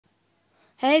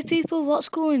Hey people, what's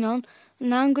going on?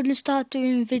 Now I'm going to start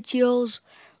doing videos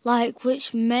like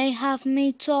which may have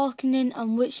me talking in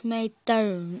and which may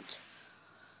don't.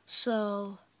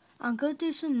 So I'm going to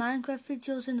do some Minecraft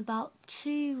videos in about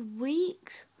 2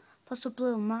 weeks,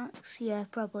 possibly max. Yeah,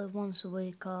 probably once a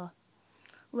week or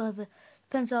whatever.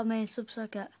 Depends how many subs I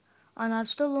get. And I've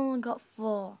still only got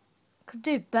 4. Could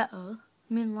do better.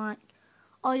 I mean, like,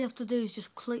 all you have to do is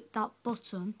just click that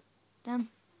button, then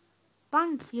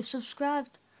bang, you've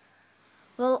subscribed.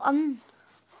 Well,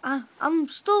 I'm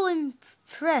still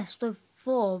impressed with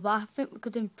 4, but I think we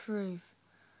could improve.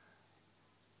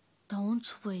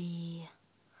 Don't we?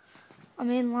 I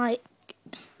mean, like,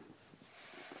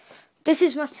 this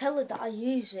is my telly that I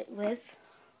use it with.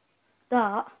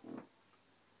 That.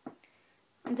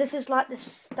 And this is like the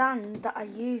stand that I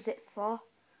use it for.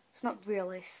 It's not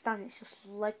really a stand, it's just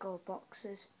Lego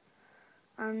boxes.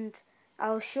 And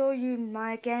I'll show you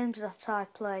my games that I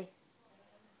play.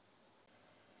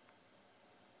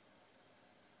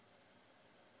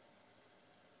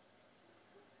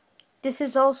 This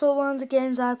is also one of the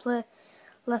games I play,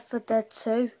 Left 4 Dead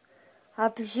 2. I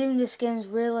presume this game is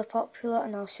really popular,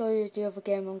 and I'll show you the other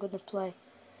game I'm going to play.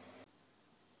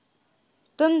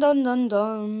 Dun dun dun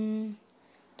dun.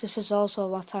 This is also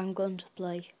what I'm going to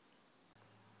play.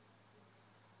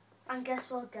 And guess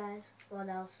what, guys? What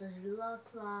else does it look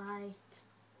like?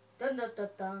 Dun dun dun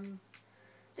dun.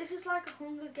 This is like a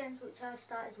Hunger Games which I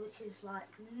started, which is like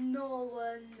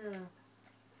nowhere near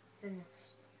finished.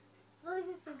 I don't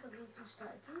even think I've even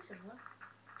started these ever.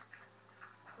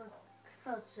 For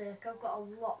God's sake, I've got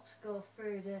a lot to go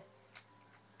through this.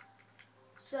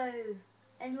 So,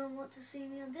 anyone want to see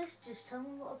me on this? Just tell me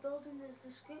what I build in the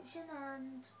description,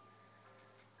 and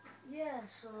yeah,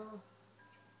 so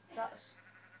that's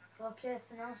okay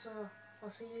for now. So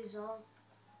I'll see you all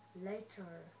later.